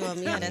you talk to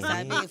them. Yeah, that's how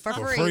I do it. For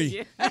For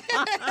free. free.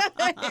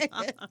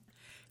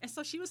 And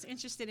so she was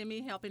interested in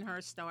me helping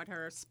her start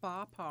her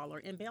spa parlor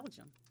in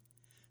Belgium.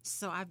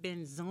 So I've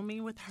been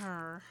Zooming with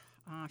her.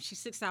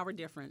 She's 6-hour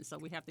difference, so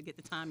we have to get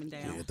the timing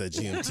down. Get that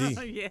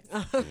GMT.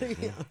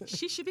 Yes.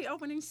 She should be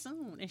opening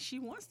soon, and she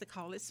wants to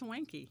call it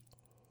Swanky.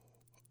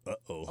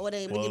 Uh-oh. Well,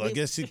 then, Well, I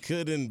guess she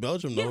could in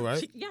Belgium, though,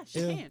 right? She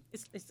can.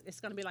 It's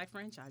going to be like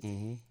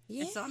franchising.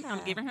 Yeah. And so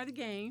I'm giving her the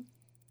game.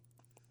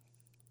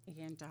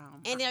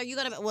 And are you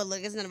gonna? Well,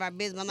 look, it's none of our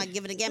business. I'm not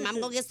giving a game.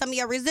 I'm gonna get some of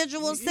your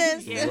residuals,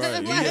 sis. Yeah.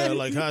 Right. Yeah,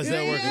 like, how's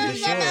that working for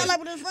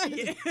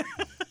sure?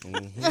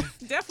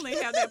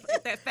 definitely have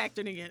that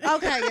factored in.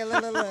 Okay, yeah,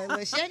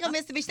 look. She ain't gonna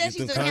miss me. She Get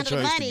should them handle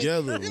the contracts money.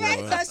 together, Right,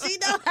 boy. so she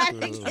know how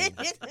to get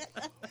it.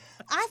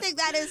 I think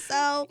that is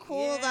so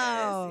cool,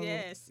 though.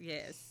 Yes.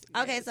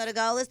 Okay, so the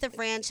goal is to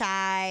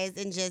franchise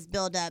and just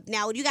build up.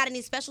 Now, you got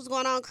any specials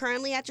going on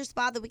currently at your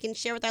spa that we can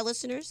share with our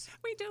listeners?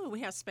 We do.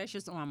 We have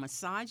specials on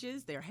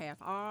massages. They're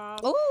half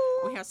off. Ooh.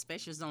 We have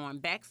specials on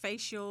back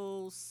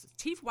facials,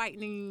 teeth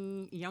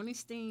whitening, yoni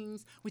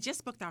steams. We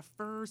just booked our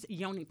first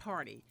yoni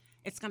party.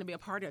 It's going to be a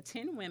party of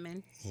 10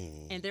 women,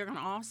 and they're going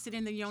to all sit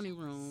in the yoni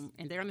room,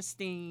 and they're going to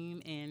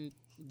steam and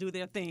do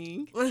their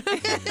thing.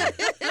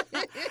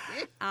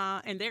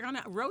 And they're going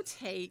to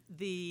rotate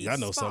the Y'all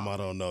know spa. something I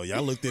don't know.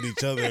 Y'all looked at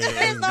each other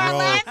and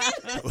bro,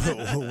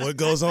 what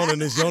goes on in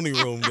this yoni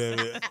room, damn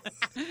it?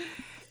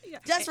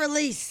 Just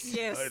release.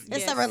 Yes.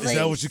 It's a release. Is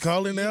that what you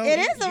call it now? It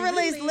is a You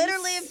release, release.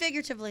 literally and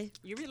figuratively.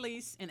 You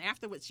release, and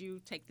afterwards you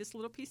take this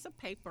little piece of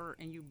paper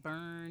and you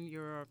burn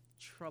your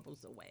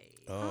troubles away.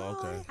 Oh,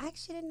 okay. I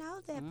actually didn't know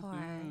that part.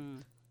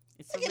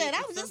 It's Look at that.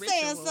 I was just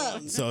saying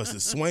something. So it's the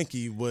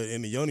swanky, but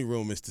in the yoni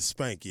room it's the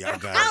spanky. I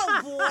got it.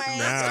 Oh, boy.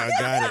 Nah,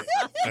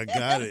 I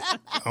got it.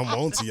 I'm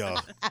on to y'all.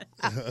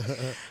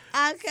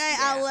 Okay,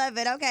 I love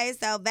it. Okay,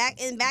 so back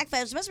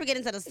facial, especially we get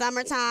into the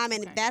summertime,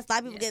 and that's a lot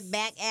of people get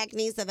back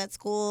acne, so that's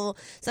cool.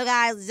 So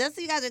guys, just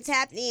so you guys are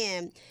tapped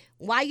in,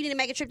 why you need to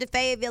make a trip to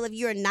Fayetteville if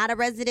you're not a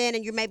resident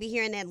and you're maybe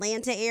here in the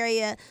Atlanta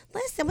area.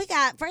 Listen,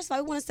 first of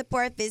all, we want to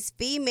support this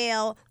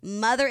female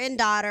mother and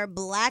daughter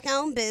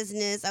Black-owned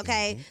business,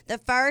 okay? The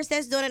first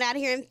that's doing it out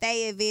here in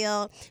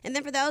Fayetteville. And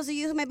then for those of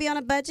you who may be on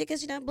a budget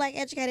because, Black,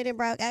 educated, and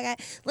broke, okay?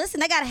 Listen,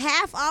 they got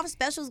half-off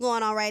specials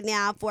going on right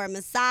now for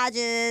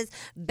massages,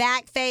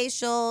 back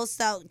facials,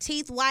 so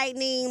teeth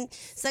whitening.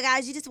 So,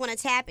 guys, you just want to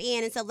tap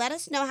in. And so let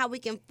us know how we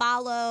can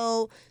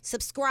follow,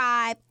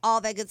 subscribe,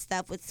 all that good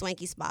stuff with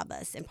Swanky Spa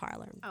Bus and Parlor.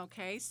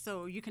 Okay,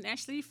 so you can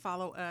actually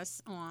follow us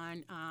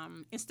on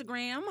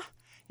Instagram.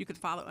 You can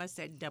follow us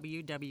at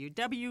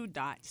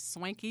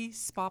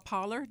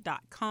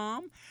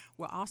www.swankyspaparlor.com.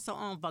 We're also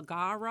on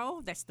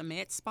Vagaro. That's the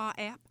Med Spa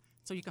app.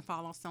 So you can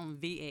follow us on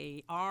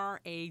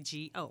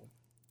VARAGO.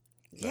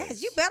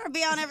 Yes, you better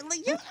be on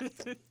everything. You're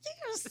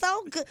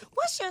so good.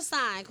 What's your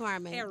sign,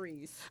 Carmen?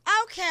 Aries.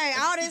 Okay,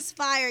 all this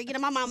fire.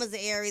 My mama's an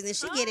Aries, and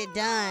she get it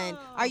done.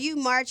 Are you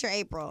March or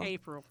April?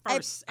 April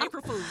 1st.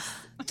 April Fools.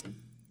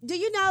 Do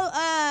you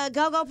know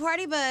Go-Go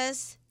Party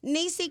Bus,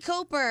 Niecy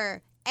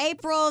Cooper,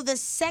 April the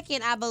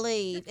 2nd, I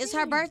believe. It's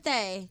her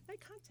birthday. They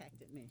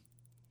contacted me.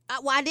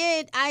 Well,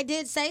 I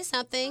did say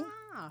something.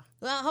 Ah.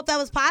 Well, I hope that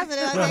was positive.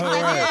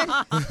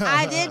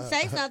 I did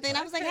say something.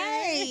 I was like,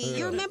 hey,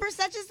 you remember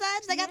such and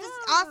such? They got this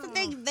awesome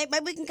thing. Maybe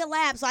we can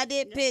collab. So I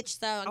did pitch.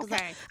 So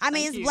Okay.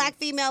 It's Black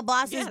female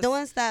bosses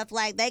doing stuff.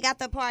 Like, they got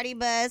the party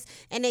bus,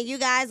 and then you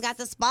guys got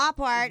the spa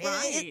part.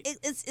 Right.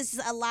 It's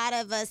a lot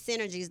of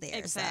synergies there.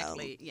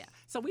 Exactly, yeah.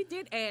 So we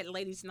did add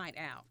Ladies Night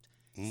Out.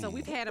 So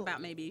we've had about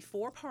maybe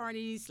 4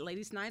 parties,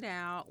 Ladies Night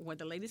Out, where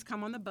the ladies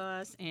come on the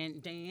bus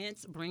and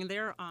dance, bring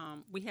their,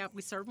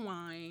 we serve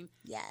wine.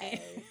 Yes.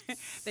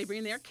 They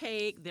bring their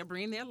cake, they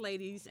bring their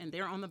ladies, and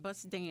they're on the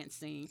bus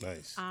dancing.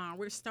 Nice.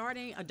 We're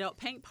starting adult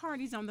paint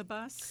parties on the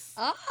bus.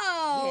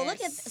 Oh, look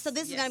at Yes. so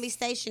this is going to be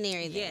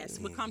stationary then. Yes,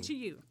 we'll come to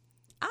you.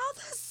 Oh,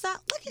 that's so,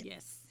 look at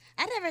Yes.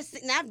 I've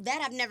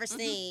never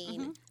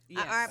seen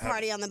Yes. an art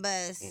party on the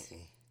bus.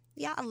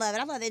 Yeah, I love it.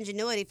 I love the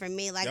ingenuity from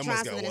me. Like, Y'all trying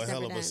must got something one that's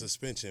hell never of a done.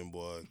 suspension,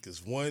 boy.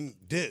 Because one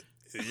dip,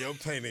 your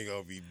paint ain't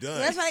gonna be done.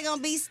 That's why they're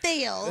gonna be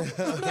still.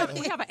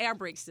 We have an air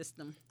brake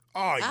system.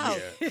 Oh yeah.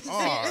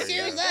 Oh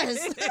Cheers yeah. us.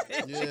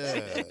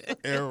 Yeah.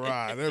 Air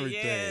ride, everything.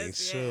 Yes,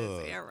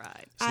 Sure. yes, air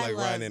ride. It's like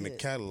love riding in a it.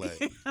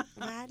 Cadillac.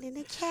 Riding in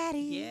a caddy.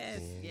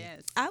 Yes,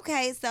 yes.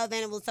 Okay, so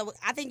then so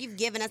I think you've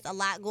given us a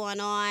lot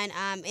going on.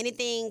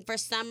 Anything for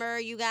summer,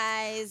 you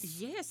guys?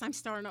 Yes, I'm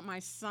starting up my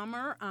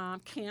summer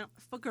camp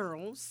for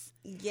girls.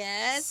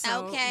 Yes.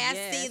 So, okay, I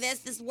see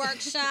this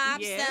workshop.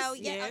 Yes, so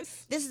yeah,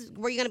 yes. this is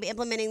where you're gonna be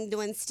implementing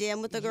doing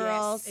STEM with the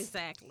girls. Yes,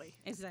 exactly.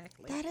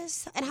 That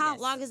is. And how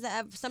Yes. long is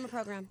the summer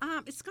program?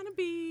 It's going to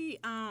be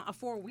a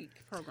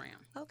 4-week program.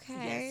 Okay.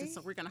 Yes, and so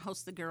we're going to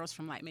host the girls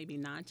from like maybe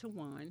 9 to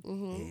 1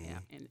 yeah,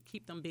 and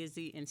keep them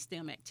busy in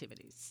STEM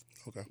activities.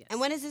 Okay. Yes. And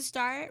when does it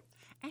start?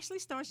 Actually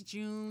starts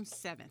June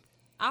 7th.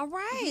 All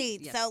right.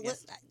 Yes, So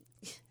yes.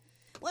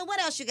 well, what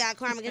else you got,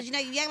 Carmen? Because you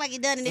act like you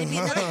done, and then be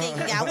another thing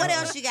you got. What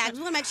else you got? 'Cause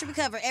we want to make sure we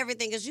cover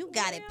everything because you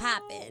got it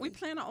popping. We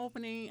plan on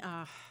opening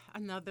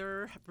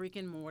another brick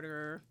and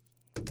mortar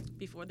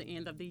before the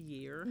end of the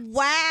year.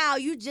 Wow,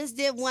 you just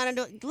did one of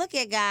the. Look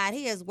at God.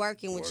 He is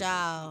working with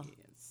y'all.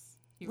 Yes,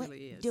 he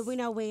really is. Do we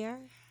know where?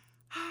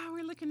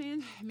 We're looking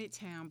in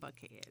Midtown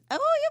Buckhead. Oh,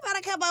 you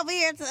better come over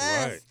here to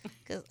us. Right.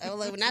 Cause,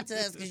 look, not to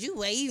us, because you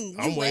way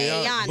I'm way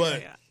out, yonder.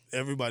 but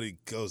everybody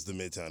goes to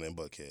Midtown and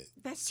Buckhead.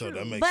 That's so true.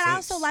 that makes But sense. I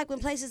also like when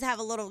places have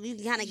a little, you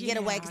can kind of get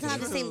away. Because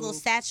sometimes it seems a little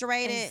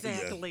saturated.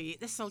 Exactly.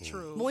 That's so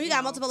true. But when you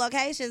got multiple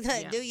locations,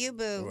 Yeah. do you,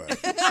 boo? Right.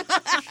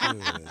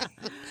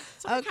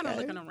 So we're kind of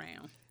looking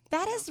around.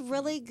 That is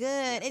really good,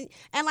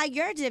 and like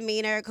your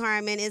demeanor,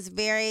 Carmen, is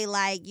very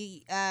like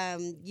you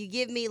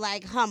give me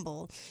like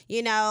humble,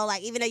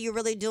 like even though you're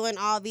really doing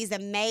all these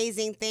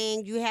amazing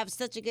things, you have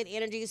such a good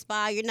energy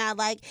spa. You're not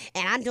like,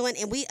 and I'm doing,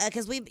 and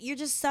you're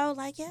just so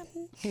like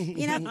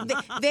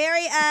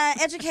very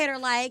educator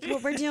like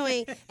what we're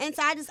doing, and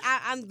so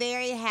I'm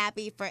very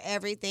happy for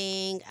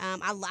everything.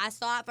 I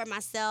saw it for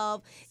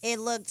myself. It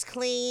looked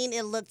clean.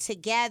 It looked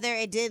together.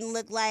 It didn't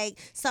look like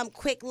some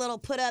quick little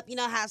put up. You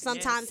know how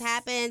sometimes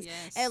happens.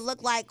 Yes. It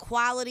looked like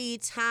quality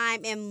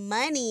time and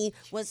money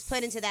was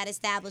put into that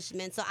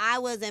establishment. So I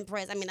was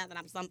impressed. I mean, not that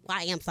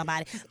I am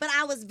somebody, but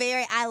I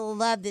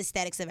love the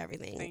aesthetics of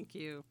everything. Thank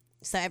you.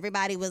 So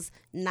everybody was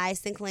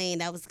nice and clean.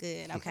 That was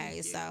good.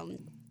 Okay, so...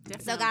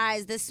 Definitely. So,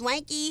 guys, the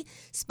Swanky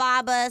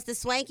Spa Bus, the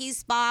Swanky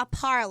Spa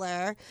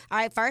Parlor. All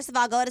right, first of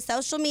all, go to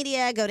social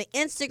media, go to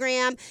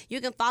Instagram. You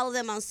can follow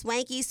them on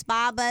Swanky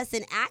Spa Bus.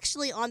 And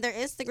actually, on their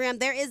Instagram,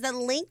 there is a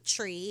link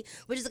tree,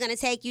 which is going to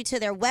take you to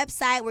their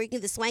website where you can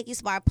get the Swanky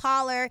Spa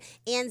Parlor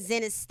and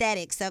Zen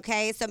Aesthetics,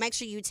 okay? So, make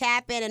sure you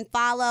tap in and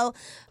follow.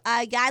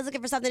 Guys,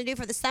 looking for something to do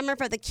for the summer,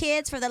 for the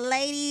kids, for the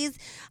ladies,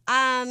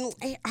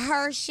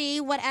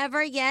 Hershey,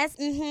 whatever, yes.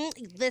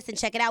 Listen,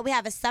 check it out. We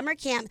have a summer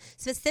camp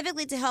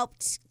specifically to help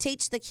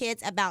teach the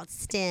kids about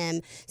STEM.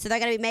 So they're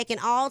going to be making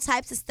all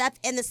types of stuff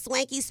in the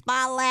Swanky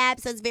Spa Lab.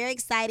 So it's very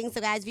exciting. So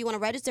guys, if you want to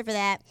register for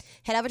that,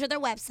 head over to their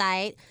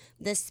website,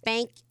 the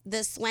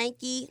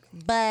Swanky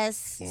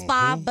Bus,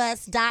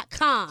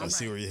 spabus.com. I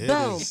see where your head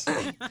Boom. is.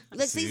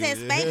 Look, he said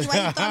Spanky,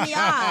 why you throw me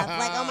off?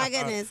 Like, oh my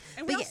goodness.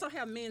 And we also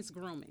have men's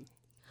grooming.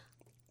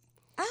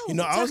 Oh,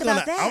 I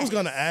was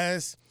gonna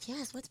ask.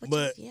 Yes,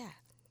 but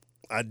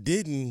I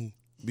didn't.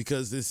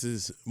 Because this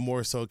is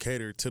more so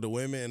catered to the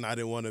women, and I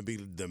didn't want to be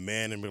the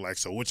man and be like,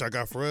 so what y'all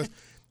got for us?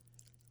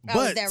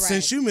 But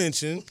since you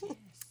mentioned,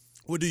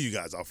 what do you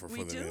guys offer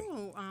for the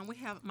men? We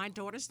have my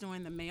daughter's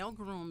doing the male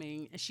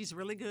grooming, and she's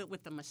really good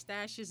with the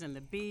mustaches and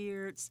the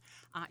beards,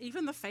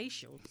 even the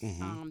facials.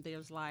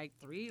 There's like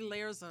 3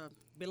 layers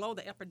below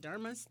the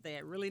epidermis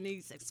that really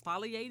needs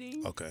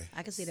exfoliating. Okay,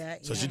 I can see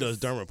that. So she does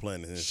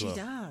dermaplaning as well.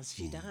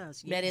 She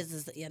does.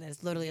 Yes.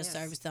 That's literally a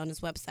service on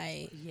this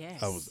website.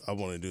 Yes. I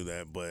want to do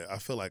that, but I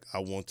feel like I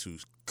want to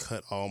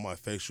cut all my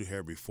facial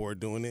hair before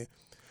doing it.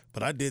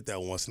 But I did that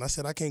once, and I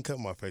said I can't cut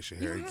my facial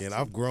hair again.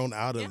 I've grown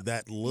out of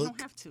that look. You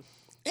don't have to.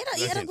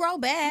 It'll grow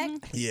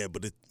back. Yeah,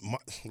 but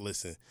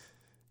listen.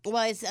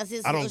 Well, it's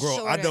I don't grow.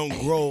 Shorter. I don't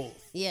grow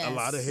yes, a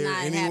lot of hair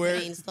anywhere.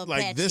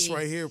 Like patchy. this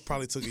right here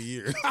probably took a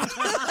year.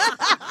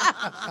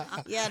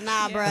 Yeah,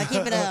 nah, bro,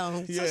 keep it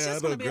on. So it's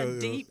just going to be a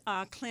deep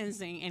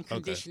cleansing and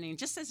conditioning,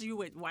 just as you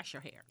would wash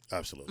your hair.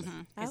 Absolutely.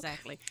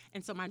 Exactly.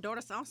 And so my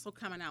daughter's also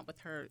coming out with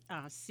her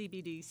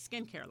CBD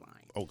skincare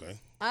line. Okay.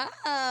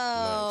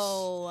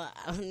 Oh,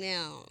 nice.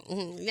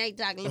 Now you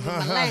talk a little bit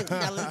of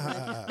my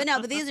language.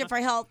 But these are for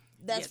health.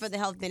 That's for the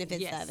health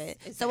benefits of it.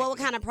 Exactly. So what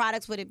kind of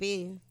products would it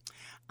be?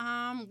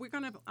 We're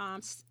going to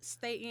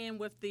stay in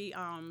with the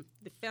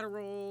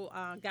federal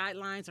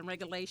guidelines and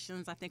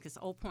regulations. I think it's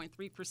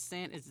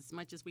 0.3% is as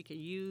much as we can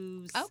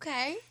use.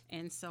 Okay.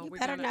 And so we're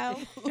better know.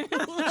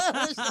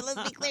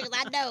 Let's be clear, 'cause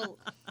I know.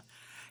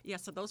 Yeah,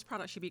 so those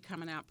products should be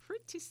coming out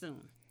pretty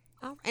soon.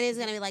 Oh, and it's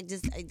gonna be like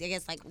just, I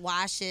guess, like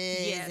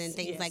washes and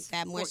things like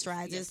that,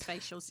 moisturizers, yes,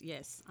 facials,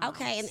 yes.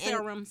 Okay, and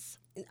serums.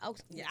 Oh,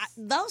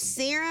 those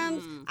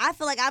serums, I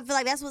feel like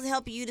that's what's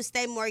helping you to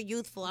stay more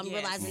youthful. I'm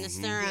realizing the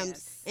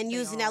serums and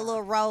using that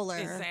little roller.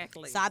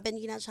 Exactly. So I've been,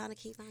 trying to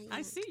keep my.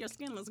 I see your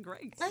skin looks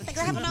great. I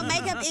have no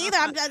makeup either.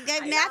 I'm just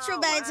natural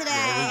babe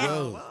today.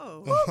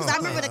 Because I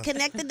remember the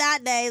connected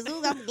dot days.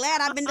 Ooh, I'm glad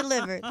I've been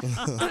delivered.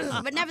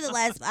 But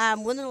nevertheless,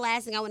 one of the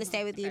last thing I want to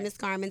say with you, Miss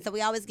Carmen. So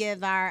we always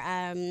give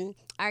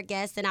our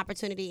guests an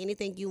opportunity.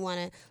 Anything you want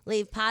to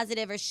leave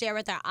positive or share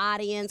with our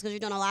audience, because you're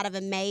doing a lot of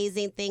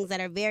amazing things that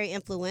are very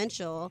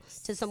influential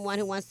to someone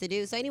who wants to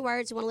do. So any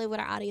words you want to leave with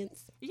our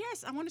audience?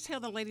 Yes, I want to tell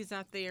the ladies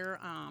out there,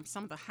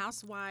 some of the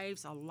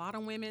housewives, a lot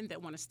of women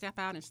that want to step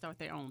out and start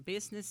their own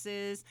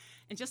businesses,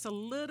 and just a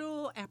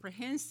little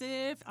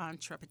apprehensive,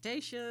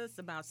 trepidatious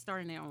about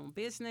starting their own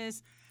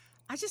business.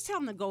 I just tell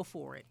them to go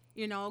for it.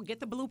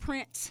 Get the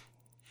blueprint.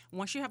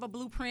 Once you have a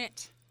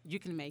blueprint, you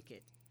can make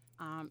it.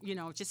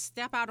 Just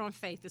step out on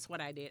faith is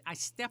what I did. I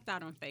stepped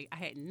out on faith. I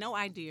had no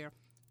idea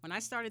when I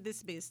started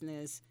this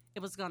business it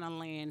was going to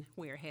land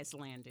where it has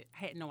landed.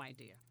 I had no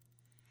idea.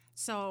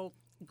 So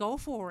go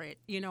for it.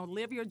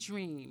 Live your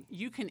dream.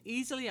 You can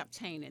easily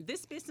obtain it.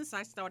 This business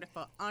I started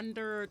for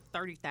under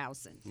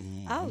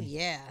 $30,000. Oh,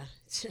 yeah.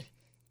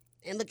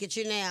 And look at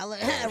you now. Look,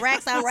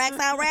 racks on racks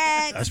on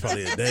racks. That's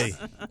probably a day.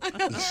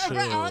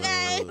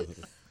 Okay.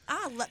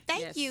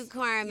 Thank you,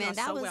 Carmen. You're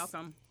so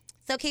welcome.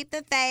 So keep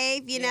the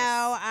faith,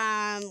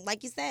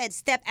 like you said,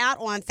 step out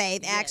on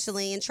faith,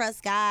 actually, and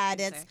trust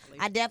God. Exactly.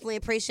 I definitely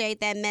appreciate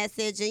that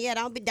message.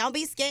 And don't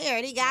be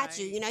scared. He got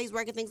you. He's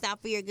working things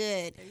out for your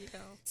good. There you go.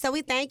 So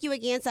we thank you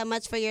again so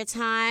much for your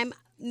time,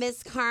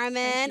 Miss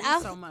Carmen. Thank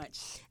you so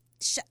much.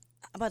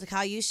 I'm about to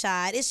call you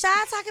Shad. Is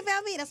Shad talking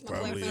about me? That's my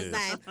Probably boyfriend's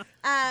is.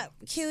 name.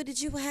 Q,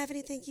 did you have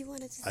anything you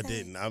wanted to say? I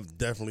didn't. I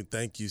definitely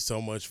thank you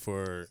so much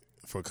for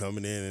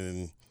coming in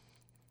and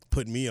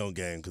putting me on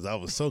game because I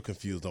was so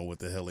confused on what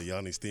the hell a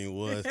Yanni steam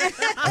was.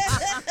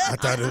 I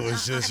thought it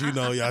was just,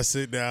 y'all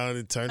sit down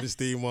and turn the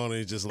steam on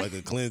and it's just like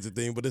a cleansing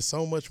thing, but it's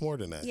so much more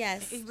than that.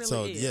 Yes. It really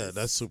So, is. yeah,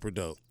 that's super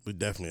dope. We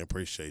definitely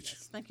appreciate you.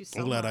 Thank you so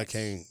I'm glad much. I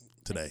came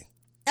today.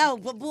 Oh,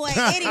 but boy.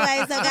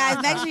 Anyway, so guys,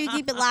 make sure you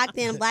keep it locked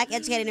in. Black,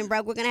 Educated, and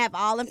Broke. We're going to have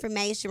all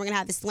information. We're going to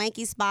have the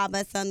Swanky Spa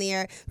Bus on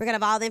there. We're going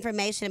to have all the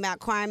information about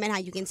Carmen, how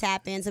you can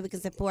tap in so we can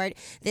support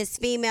this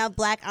female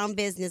Black-owned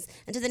business.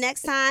 Until the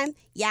next time,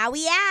 y'all,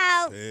 we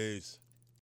out. Peace.